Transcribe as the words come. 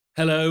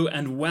Hello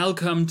and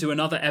welcome to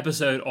another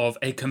episode of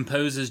A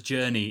Composer's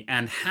Journey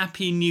and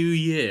Happy New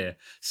Year.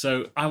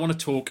 So, I want to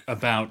talk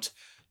about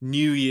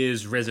New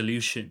Year's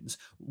resolutions,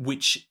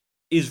 which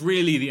is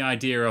really the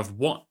idea of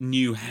what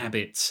new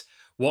habits,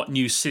 what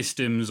new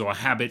systems or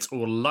habits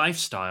or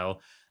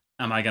lifestyle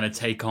am I going to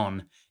take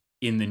on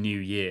in the new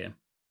year.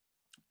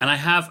 And I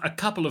have a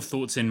couple of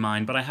thoughts in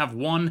mind, but I have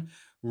one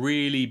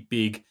really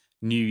big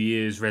New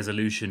Year's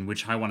resolution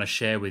which I want to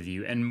share with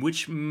you and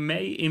which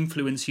may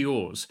influence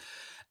yours.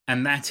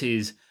 And that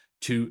is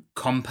to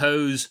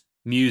compose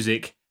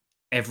music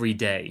every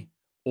day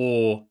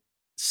or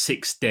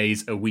 6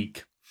 days a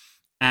week.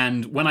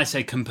 And when I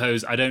say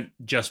compose, I don't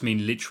just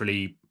mean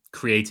literally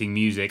creating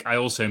music. I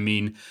also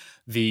mean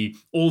the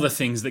all the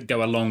things that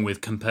go along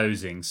with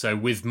composing. So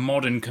with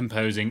modern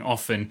composing,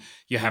 often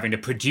you're having to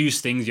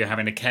produce things, you're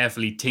having to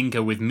carefully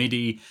tinker with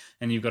MIDI,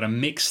 and you've got to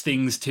mix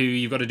things too.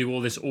 You've got to do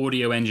all this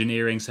audio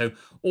engineering. So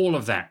all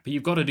of that. But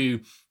you've got to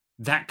do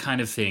that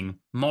kind of thing,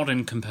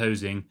 modern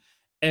composing,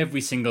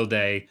 every single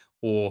day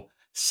or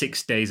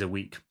 6 days a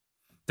week.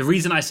 The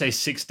reason I say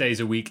 6 days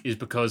a week is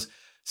because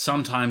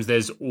sometimes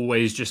there's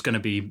always just going to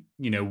be,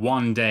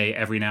 one day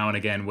every now and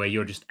again where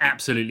you're just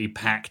absolutely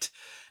packed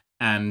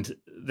and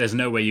there's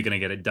no way you're going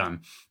to get it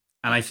done.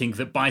 And I think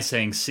that by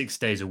saying 6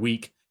 days a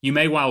week, you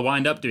may well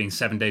wind up doing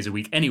 7 days a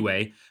week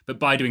anyway, but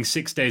by doing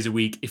 6 days a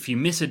week, if you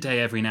miss a day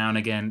every now and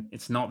again,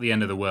 it's not the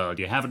end of the world.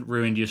 You haven't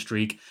ruined your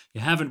streak. You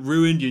haven't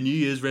ruined your New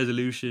Year's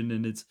resolution.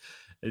 And it's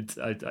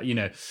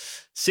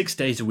 6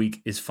 days a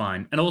week is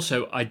fine. And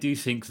also, I do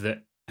think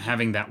that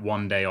having that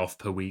one day off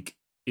per week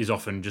is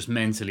often just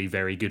mentally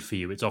very good for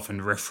you. It's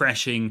often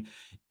refreshing.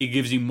 It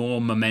gives you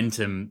more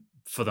momentum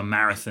for the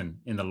marathon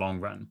in the long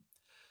run.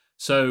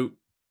 So,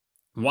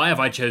 why have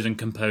I chosen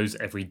compose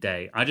every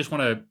day? I just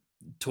want to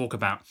talk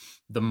about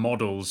the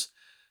models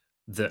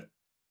that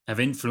have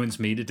influenced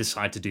me to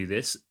decide to do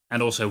this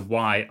and also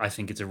why I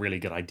think it's a really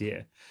good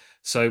idea.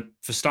 So,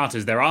 for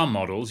starters, there are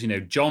models.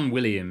 John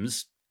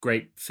Williams,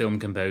 great film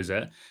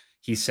composer,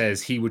 he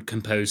says he would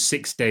compose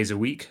 6 days a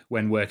week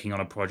when working on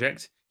a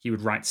project. He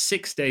would write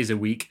 6 days a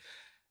week.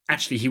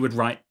 Actually, he would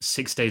write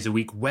 6 days a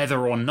week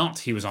whether or not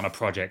he was on a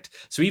project.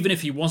 So even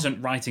if he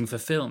wasn't writing for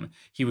film,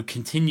 he would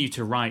continue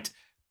to write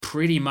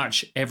pretty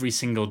much every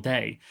single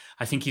day.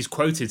 I think he's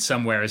quoted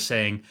somewhere as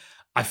saying,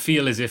 I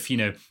feel as if,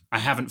 I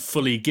haven't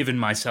fully given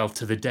myself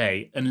to the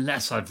day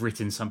unless I've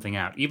written something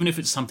out. Even if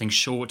it's something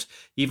short,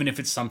 even if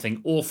it's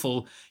something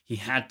awful, he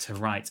had to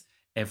write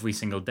every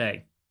single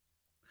day.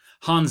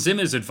 Hans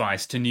Zimmer's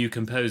advice to new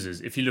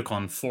composers, if you look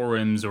on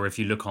forums or if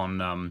you look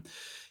on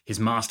his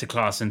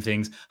masterclass and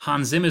things,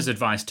 Hans Zimmer's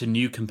advice to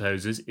new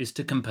composers is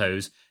to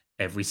compose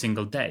every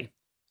single day.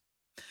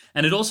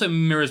 And it also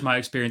mirrors my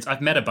experience. I've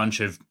met a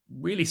bunch of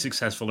really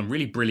successful and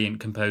really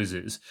brilliant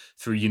composers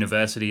through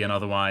university and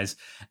otherwise,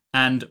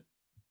 and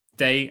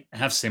they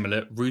have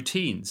similar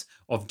routines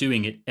of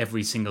doing it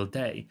every single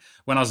day.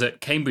 When I was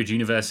at Cambridge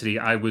University,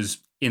 I was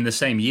in the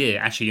same year,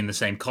 actually in the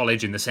same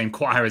college, in the same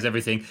choir as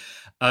everything,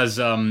 as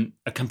a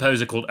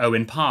composer called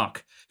Owen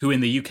Park, who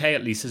in the UK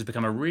at least has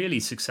become a really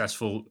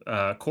successful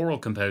choral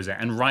composer,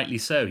 and rightly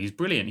so. He's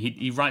brilliant.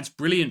 He writes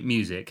brilliant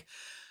music.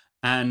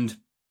 And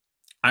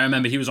I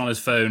remember he was on his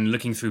phone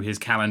looking through his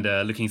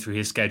calendar, looking through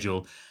his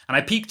schedule, and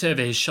I peeked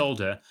over his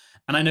shoulder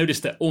and I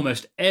noticed that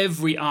almost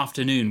every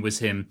afternoon was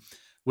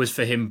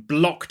for him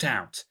blocked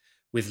out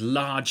with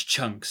large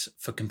chunks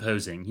for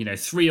composing,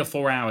 3 or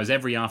 4 hours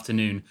every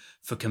afternoon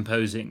for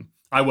composing.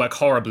 I work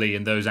horribly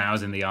in those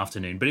hours in the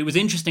afternoon, but it was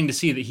interesting to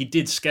see that he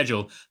did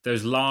schedule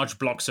those large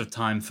blocks of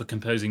time for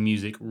composing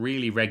music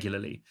really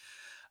regularly.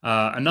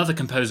 Another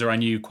composer I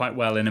knew quite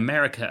well in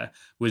America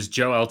was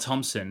Joel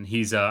Thompson.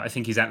 I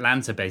think he's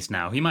Atlanta based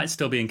now. He might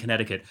still be in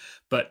Connecticut,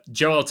 but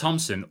Joel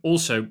Thompson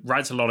also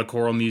writes a lot of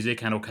choral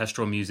music and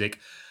orchestral music,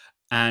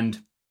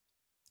 and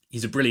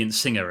he's a brilliant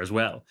singer as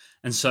well.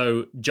 And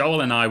so Joel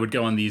and I would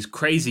go on these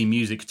crazy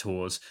music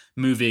tours,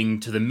 moving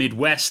to the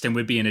Midwest, and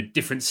we'd be in a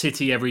different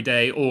city every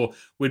day, or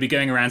we'd be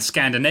going around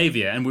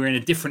Scandinavia and we're in a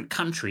different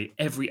country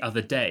every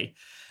other day.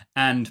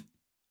 And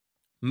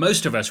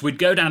most of us would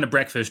go down to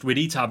breakfast, we'd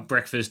eat our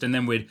breakfast, and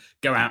then we'd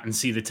go out and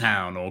see the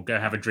town or go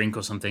have a drink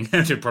or something.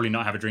 We'd probably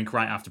not have a drink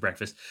right after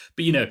breakfast,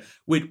 but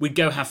we'd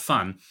go have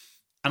fun.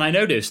 And I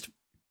noticed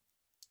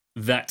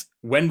that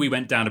when we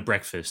went down to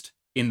breakfast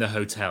in the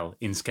hotel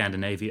in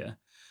Scandinavia,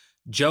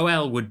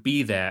 Joel would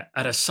be there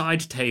at a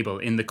side table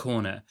in the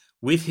corner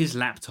with his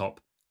laptop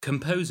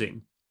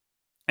composing.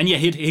 And yeah,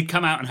 he'd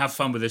come out and have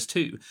fun with us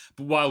too.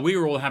 But while we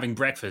were all having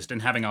breakfast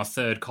and having our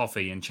third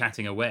coffee and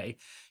chatting away,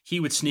 he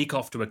would sneak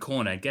off to a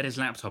corner, get his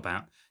laptop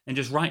out, and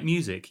just write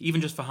music,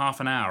 even just for half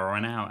an hour or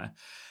an hour.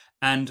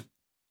 And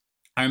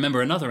I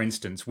remember another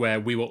instance where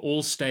we were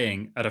all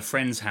staying at a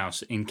friend's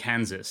house in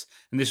Kansas,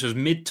 and this was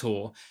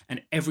mid-tour,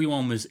 and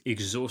everyone was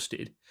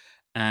exhausted,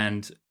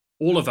 and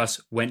all of us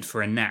went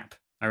for a nap.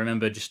 I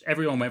remember just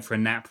everyone went for a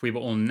nap. We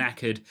were all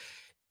knackered,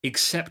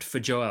 except for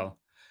Joel,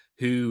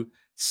 who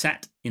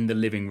sat in the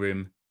living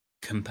room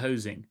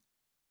composing.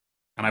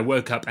 And I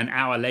woke up an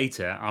hour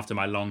later after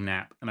my long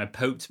nap, and I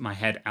poked my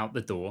head out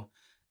the door,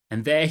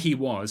 And there he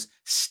was,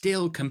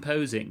 still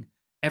composing.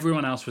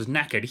 Everyone else was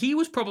knackered. He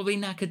was probably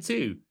knackered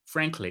too,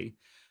 frankly.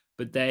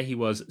 But there he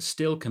was,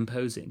 still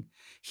composing.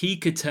 He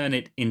could turn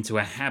it into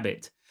a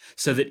habit,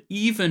 so that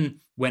even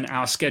when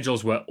our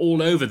schedules were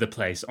all over the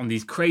place on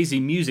these crazy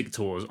music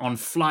tours, on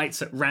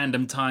flights at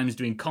random times,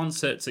 doing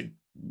concerts at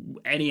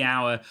any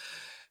hour,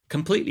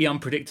 completely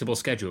unpredictable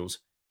schedules,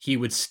 he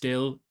would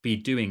still be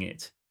doing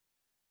it.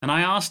 And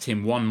I asked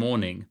him one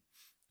morning,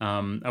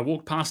 I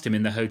walked past him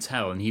in the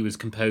hotel and he was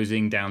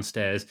composing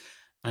downstairs.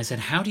 I said,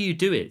 how do you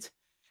do it?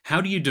 How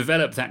do you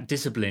develop that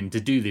discipline to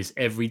do this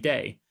every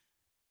day?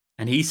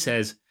 And he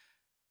says,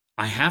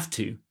 I have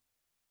to.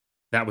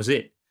 That was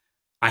it.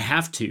 I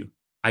have to.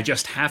 I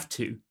just have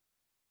to.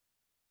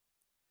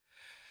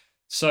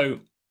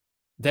 So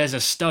there's a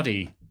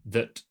study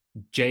that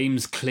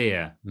James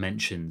Clear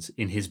mentions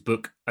in his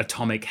book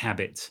Atomic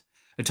Habits.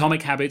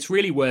 Atomic Habits,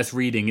 really worth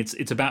reading.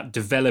 It's about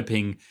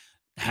developing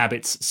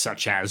habits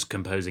such as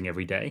composing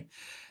every day.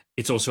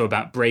 It's also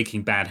about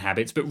breaking bad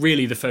habits, but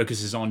really the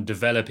focus is on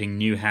developing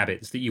new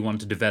habits that you want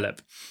to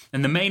develop.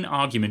 And the main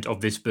argument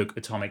of this book,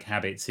 Atomic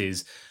Habits,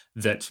 is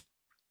that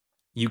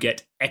you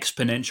get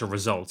exponential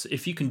results.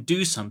 If you can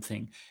do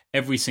something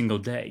every single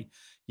day,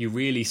 you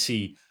really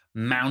see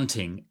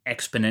mounting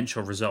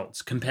exponential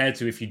results compared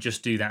to if you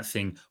just do that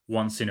thing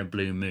once in a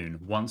blue moon,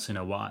 once in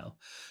a while.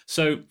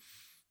 So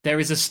there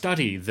is a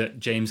study that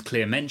James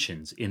Clear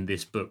mentions in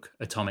this book,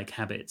 Atomic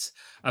Habits,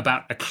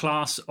 about a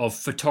class of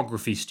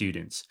photography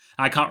students.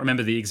 I can't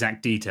remember the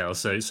exact details,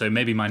 so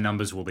maybe my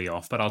numbers will be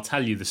off, but I'll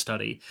tell you the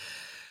study.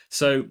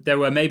 So there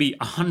were maybe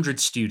 100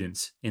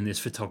 students in this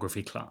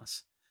photography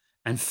class,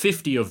 and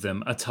 50 of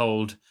them are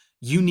told,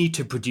 you need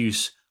to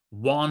produce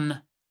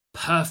one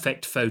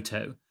perfect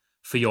photo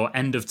for your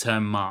end of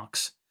term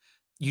marks.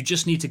 You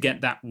just need to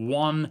get that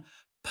one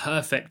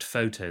perfect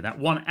photo, that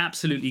one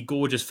absolutely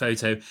gorgeous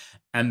photo,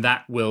 and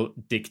that will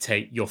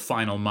dictate your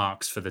final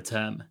marks for the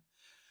term.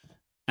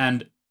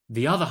 And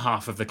the other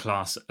half of the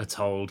class are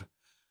told,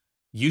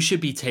 you should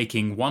be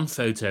taking one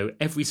photo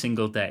every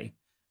single day,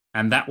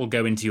 and that will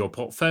go into your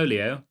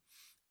portfolio,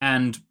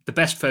 and the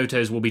best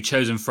photos will be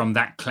chosen from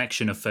that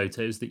collection of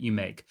photos that you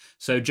make.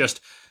 So just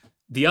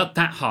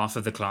that half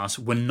of the class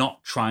were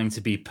not trying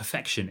to be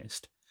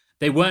perfectionist.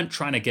 They weren't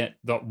trying to get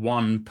that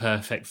one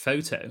perfect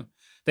photo.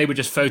 They were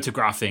just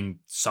photographing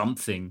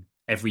something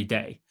every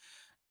day.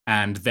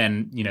 And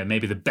then,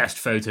 maybe the best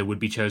photo would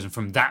be chosen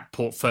from that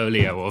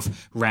portfolio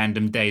of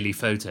random daily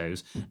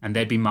photos, and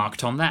they'd be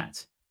marked on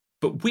that.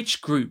 But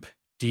which group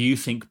do you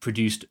think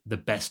produced the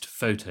best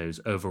photos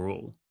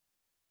overall?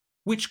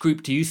 Which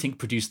group do you think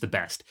produced the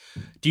best?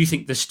 Do you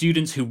think the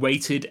students who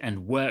waited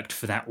and worked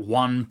for that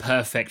one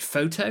perfect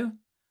photo?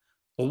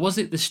 Or was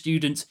it the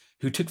students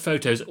who took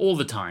photos all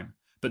the time,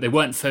 but they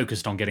weren't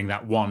focused on getting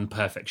that one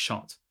perfect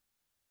shot?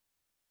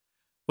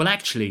 Well,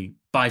 actually,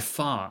 by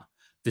far,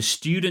 the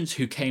students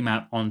who came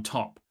out on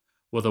top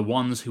were the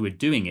ones who were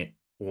doing it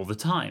all the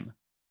time.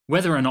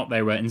 Whether or not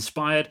they were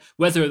inspired,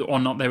 whether or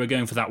not they were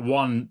going for that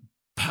one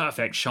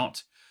perfect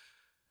shot,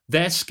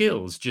 their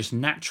skills just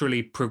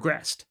naturally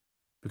progressed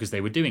because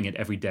they were doing it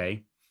every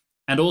day.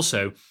 And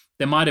also,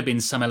 there might have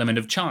been some element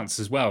of chance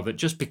as well, that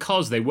just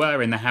because they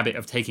were in the habit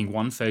of taking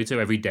one photo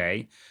every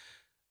day,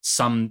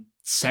 some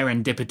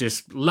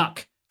serendipitous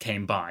luck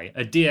came by.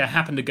 A deer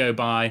happened to go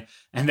by,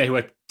 and they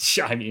were,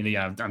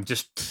 I'm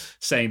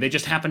just saying, they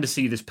just happened to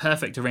see this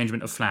perfect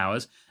arrangement of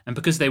flowers, and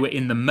because they were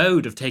in the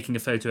mode of taking a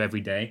photo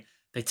every day,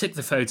 they took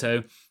the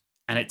photo,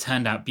 and it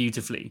turned out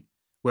beautifully.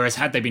 Whereas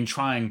had they been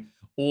trying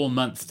all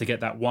month to get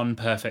that one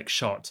perfect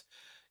shot,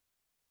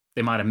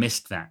 they might have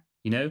missed that,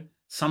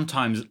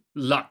 Sometimes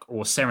luck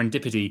or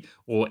serendipity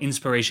or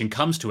inspiration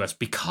comes to us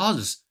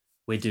because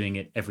we're doing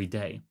it every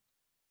day.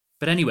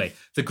 But anyway,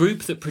 the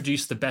group that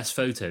produced the best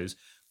photos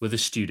were the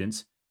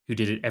students who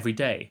did it every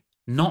day,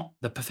 not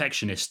the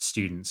perfectionist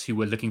students who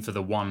were looking for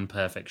the one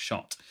perfect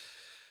shot.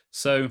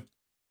 So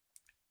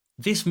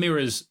this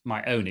mirrors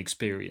my own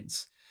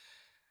experience.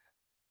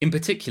 In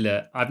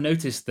particular, I've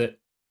noticed that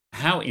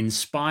how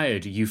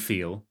inspired you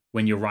feel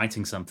when you're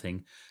writing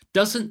something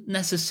doesn't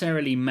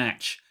necessarily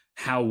match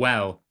how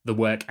well the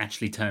work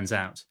actually turns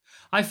out.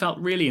 I felt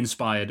really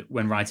inspired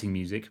when writing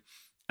music,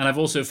 and I've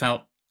also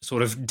felt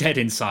sort of dead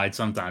inside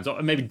sometimes,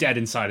 or maybe dead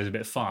inside is a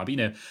bit far,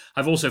 but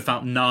I've also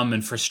felt numb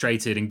and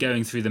frustrated and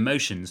going through the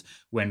motions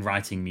when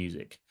writing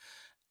music.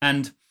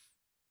 And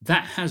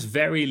that has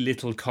very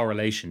little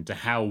correlation to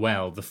how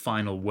well the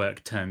final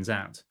work turns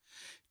out.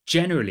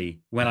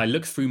 Generally, when I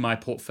look through my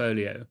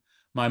portfolio,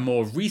 my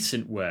more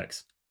recent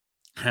works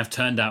have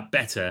turned out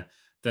better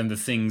than the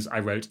things I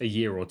wrote a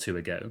year or two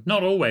ago.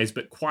 Not always,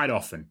 but quite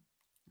often.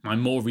 My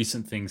more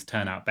recent things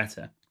turn out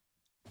better.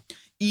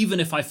 Even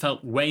if I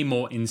felt way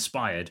more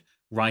inspired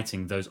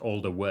writing those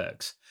older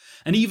works.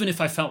 And even if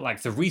I felt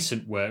like the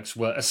recent works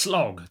were a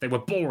slog, they were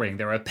boring,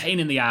 they were a pain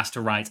in the ass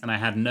to write, and I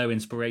had no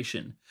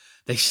inspiration,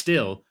 they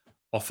still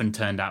often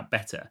turned out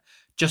better,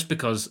 just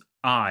because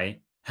I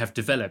have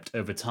developed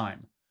over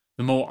time.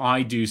 The more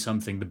I do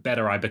something, the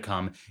better I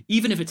become,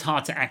 even if it's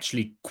hard to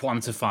actually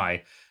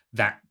quantify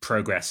that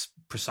progress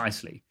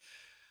precisely.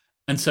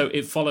 And so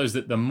it follows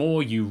that the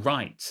more you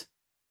write,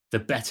 the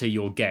better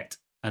you'll get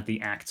at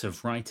the act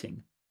of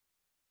writing.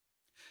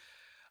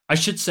 I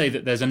should say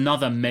that there's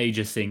another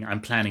major thing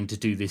I'm planning to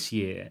do this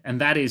year, and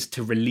that is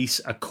to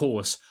release a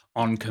course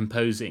on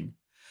composing.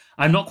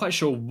 I'm not quite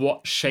sure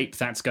what shape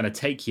that's going to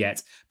take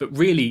yet, but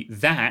really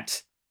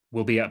that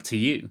will be up to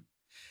you.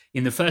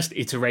 In the first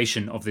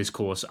iteration of this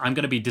course, I'm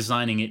going to be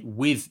designing it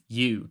with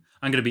you.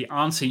 I'm going to be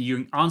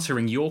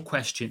answering your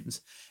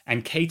questions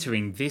and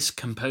catering this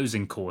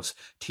composing course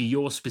to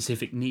your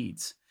specific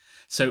needs.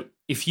 So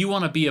if you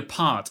want to be a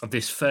part of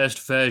this first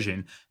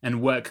version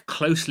and work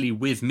closely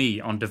with me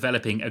on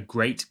developing a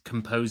great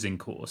composing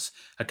course,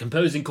 a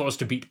composing course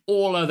to beat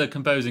all other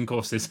composing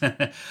courses,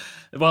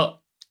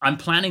 well, I'm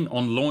planning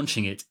on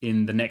launching it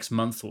in the next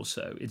month or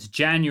so. It's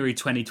January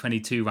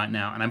 2022 right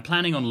now, and I'm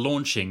planning on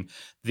launching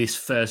this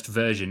first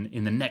version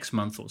in the next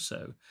month or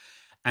so.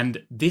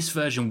 And this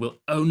version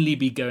will only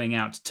be going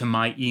out to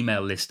my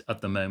email list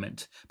at the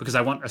moment because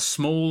I want a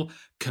small,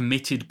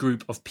 committed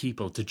group of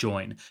people to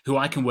join who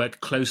I can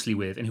work closely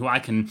with and who I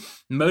can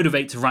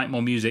motivate to write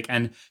more music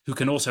and who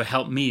can also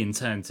help me in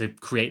turn to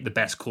create the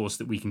best course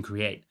that we can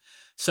create.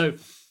 So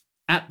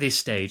at this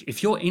stage,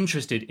 if you're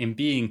interested in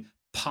being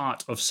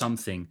part of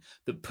something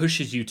that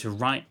pushes you to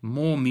write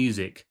more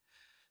music,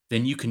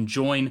 then you can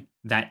join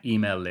that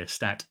email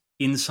list at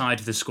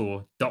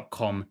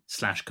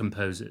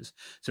insidethescore.com/composers.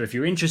 So if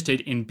you're interested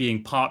in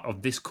being part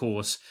of this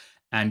course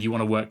and you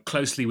want to work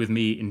closely with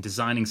me in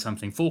designing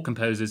something for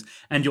composers,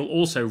 and you'll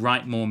also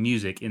write more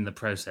music in the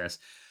process,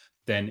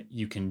 then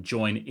you can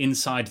join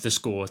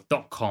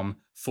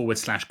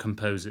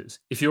insidethescore.com/composers.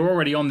 If you're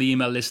already on the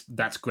email list,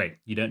 that's great.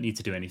 You don't need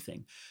to do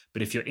anything.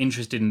 But if you're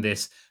interested in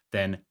this,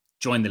 then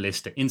join the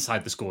list at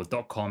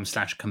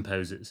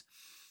insidethescore.com/composers.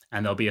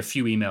 And there'll be a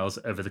few emails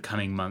over the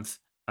coming month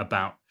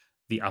about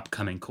the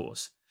upcoming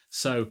course.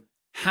 So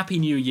happy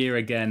new year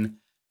again.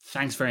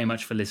 Thanks very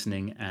much for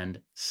listening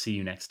and see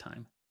you next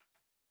time.